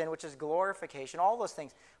presence of sin, which is glorification. All those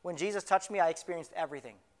things. When Jesus touched me, I experienced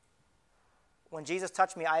everything. When Jesus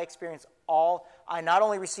touched me, I experienced all. I not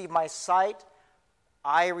only received my sight,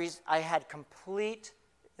 I had complete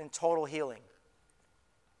and total healing.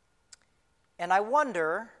 And I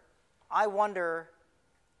wonder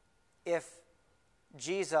if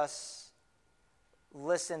Jesus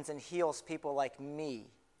listens and heals people like me.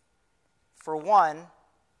 For one,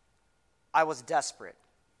 I was desperate.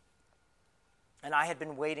 And I had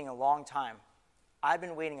been waiting a long time. I'd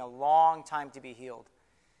been waiting a long time to be healed.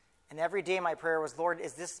 And every day my prayer was, Lord,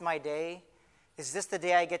 is this my day? Is this the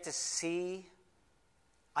day I get to see?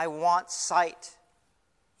 I want sight.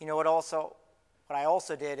 You know what I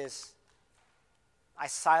also did is I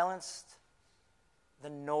silenced the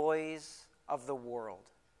noise of the world.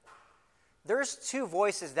 There's two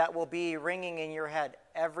voices that will be ringing in your head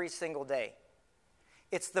every single day.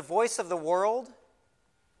 It's the voice of the world,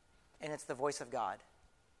 and it's the voice of God.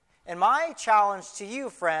 And my challenge to you,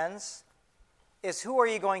 friends, is who are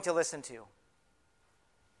you going to listen to?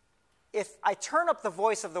 If I turn up the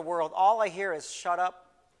voice of the world, all I hear is shut up.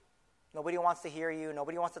 Nobody wants to hear you.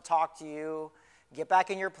 Nobody wants to talk to you. Get back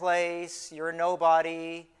in your place. You're a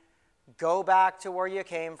nobody. Go back to where you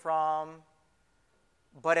came from.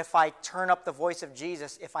 But if I turn up the voice of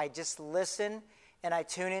Jesus, if I just listen and I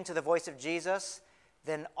tune into the voice of Jesus,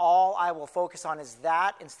 then all I will focus on is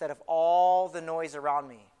that instead of all the noise around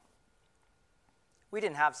me. We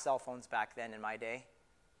didn't have cell phones back then in my day.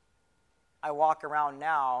 I walk around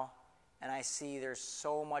now and I see there's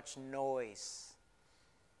so much noise.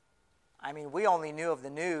 I mean, we only knew of the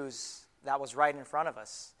news that was right in front of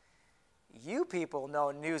us. You people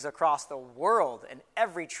know news across the world and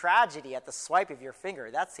every tragedy at the swipe of your finger.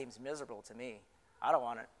 That seems miserable to me. I don't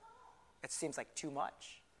want it. It seems like too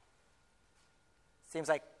much. It seems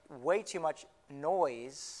like way too much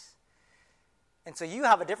noise. And so you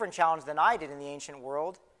have a different challenge than I did in the ancient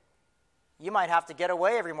world. You might have to get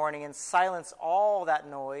away every morning and silence all that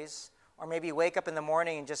noise, or maybe wake up in the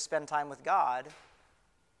morning and just spend time with God.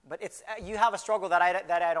 But you have a struggle that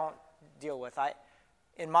I don't deal with.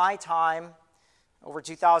 In my time, over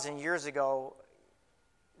 2,000 years ago,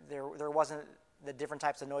 there wasn't the different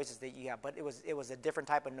types of noises that you have, but it was a different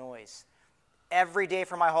type of noise. Every day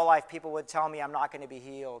for my whole life, people would tell me I'm not going to be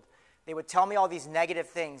healed. They would tell me all these negative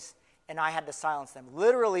things, and I had to silence them.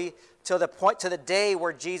 Literally to the day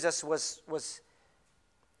where Jesus was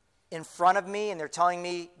in front of me, and they're telling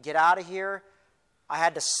me, get out of here, I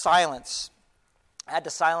had to silence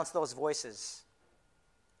those voices.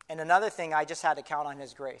 And another thing, I just had to count on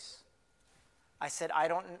his grace. I said, I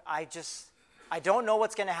don't know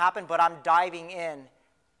what's going to happen, but I'm diving in.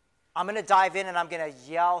 I'm going to dive in and I'm going to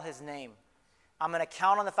yell his name. I'm going to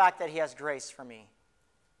count on the fact that he has grace for me.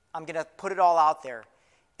 I'm going to put it all out there.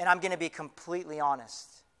 And I'm going to be completely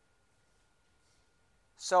honest.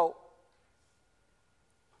 So,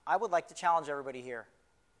 I would like to challenge everybody here.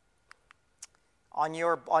 On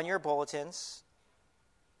your bulletins,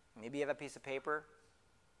 maybe you have a piece of paper,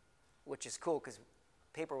 which is cool because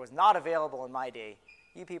paper was not available in my day.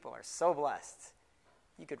 You people are so blessed.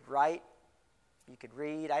 You could write, you could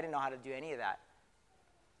read. I didn't know how to do any of that.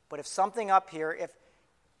 But if something up here,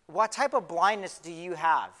 what type of blindness do you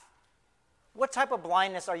have? What type of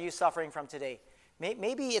blindness are you suffering from today?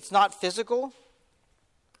 Maybe it's not physical.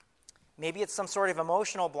 Maybe it's some sort of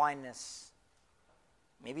emotional blindness.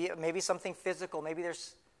 Maybe something physical. Maybe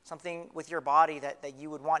there's something with your body that you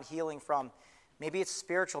would want healing from. Maybe it's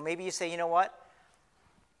spiritual. Maybe you say, you know what?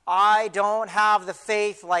 I don't have the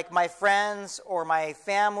faith like my friends or my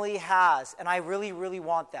family has, and I really, really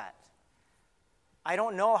want that. I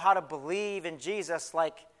don't know how to believe in Jesus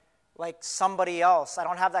like somebody else. I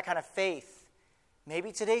don't have that kind of faith.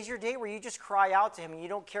 Maybe today's your day where you just cry out to him and you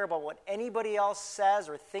don't care about what anybody else says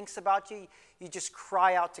or thinks about you. You just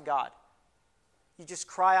cry out to God. You just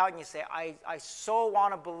cry out and you say, I so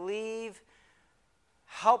want to believe.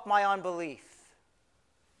 Help my unbelief.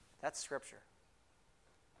 That's Scripture.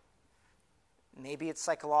 Maybe it's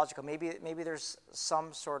psychological. Maybe there's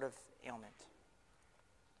some sort of ailment.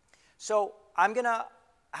 So I'm going to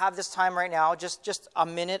have this time right now, just a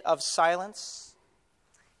minute of silence.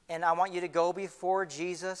 And I want you to go before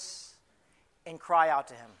Jesus and cry out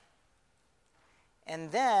to him.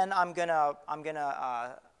 And then I'm gonna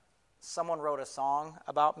someone wrote a song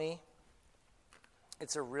about me.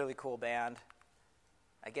 It's a really cool band.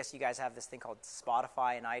 I guess you guys have this thing called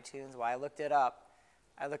Spotify and iTunes. Well, I looked it up.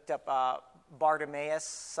 I looked up Bartimaeus,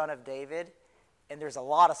 son of David, and there's a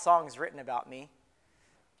lot of songs written about me.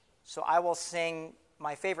 So I will sing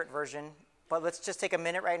my favorite version, but let's just take a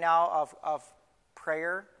minute right now of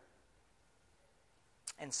prayer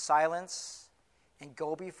and silence and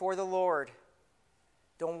go before the Lord.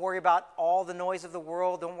 Don't worry about all the noise of the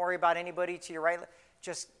world. Don't worry about anybody to your right.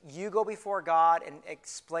 Just you go before God and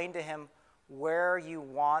explain to him where you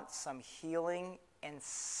want some healing and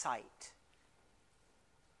sight.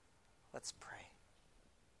 Let's pray.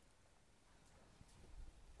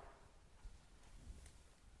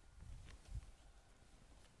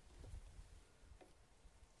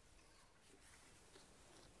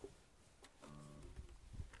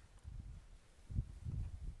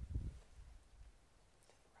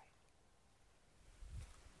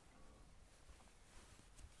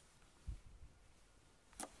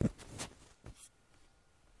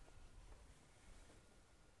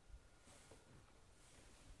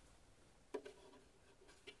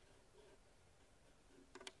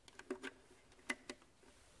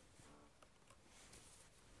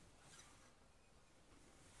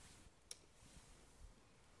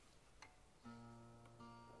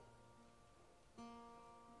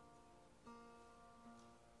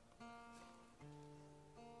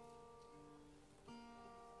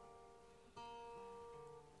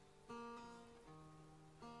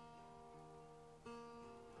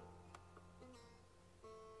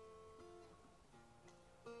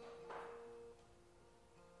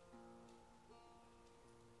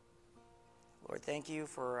 Lord, thank you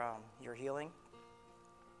for your healing.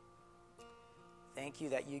 Thank you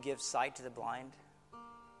that you give sight to the blind.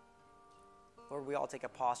 Lord, we all take a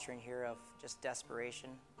posture in here of just desperation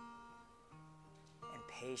and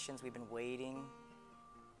patience. We've been waiting.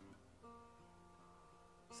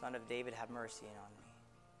 Son of David, have mercy on me.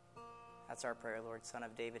 That's our prayer, Lord. Son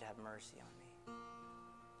of David, have mercy on me.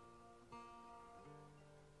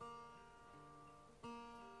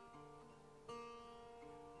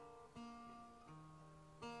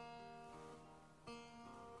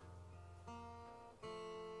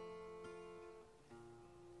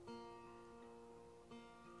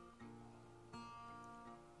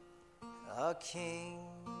 A king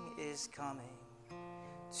is coming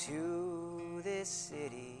to this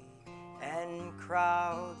city, and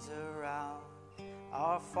crowds around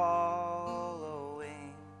are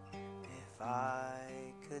following. If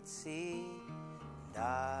I could see, and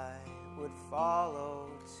I would follow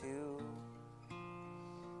too.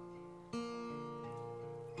 And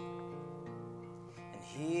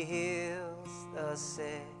he heals the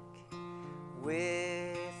sick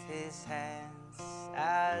with his hands.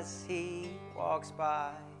 As he walks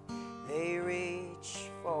by, they reach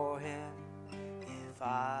for him. If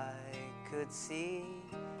I could see,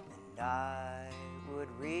 and I would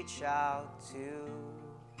reach out too.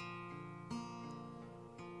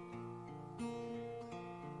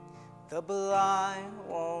 The blind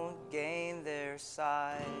won't gain their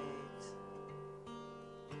sight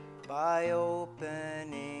by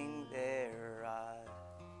opening their eyes.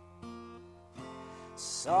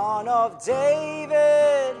 Son of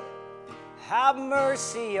David, have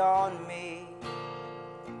mercy on me.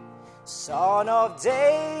 Son of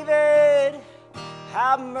David,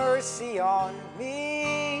 have mercy on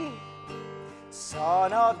me.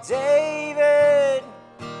 Son of David,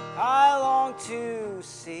 I long to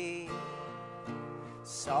see.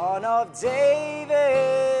 Son of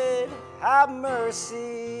David, have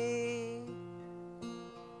mercy.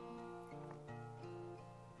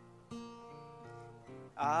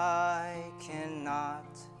 I cannot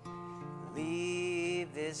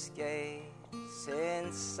leave this gate,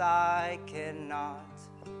 since I cannot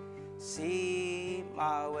see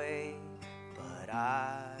my way, but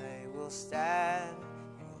I will stand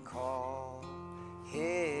and call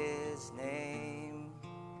his name.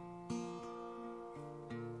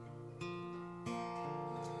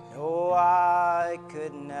 No, I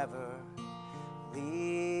could never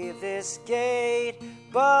leave this gate,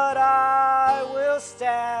 but I will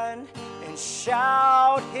stand and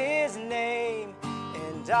shout his name,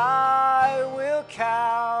 and I will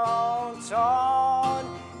count on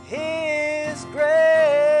his grace.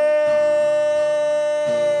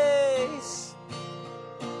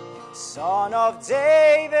 Son of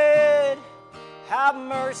David, have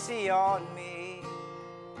mercy on me.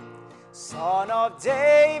 Son of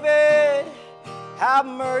David, have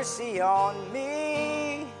mercy on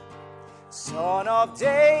me. Son of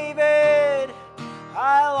David,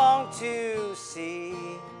 I long to see.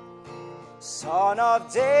 Son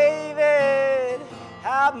of David,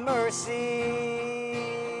 have mercy.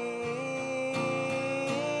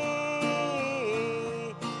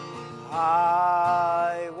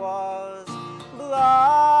 I was blind,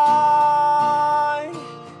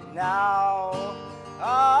 now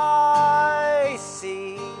I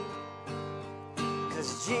see,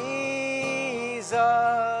 'cause Jesus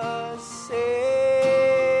saved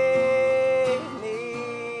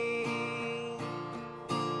me.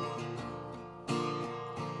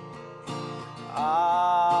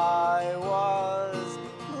 I was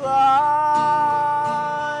blind,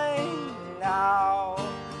 now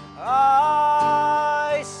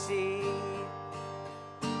I see,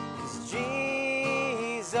 'cause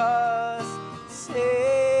Jesus saved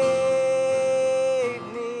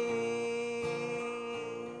me.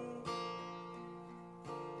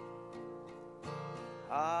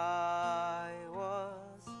 I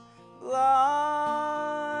was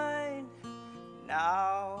blind,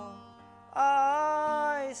 now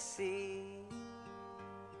I see,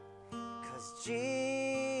 'cause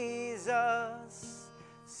Jesus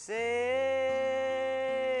saved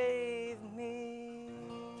me.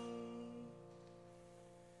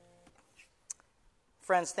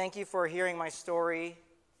 Friends, thank you for hearing my story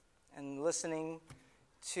and listening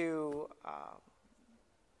to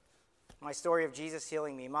my story of Jesus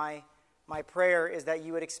healing me. My prayer is that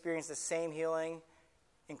you would experience the same healing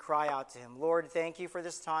and cry out to him. Lord, thank you for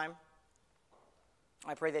this time.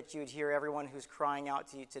 I pray that you would hear everyone who's crying out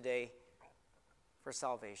to you today for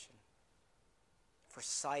salvation, for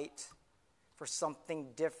sight, for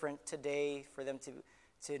something different today, for them to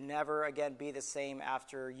never again be the same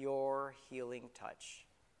after your healing touch.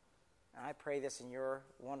 And I pray this in your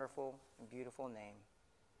wonderful and beautiful name.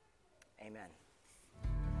 Amen.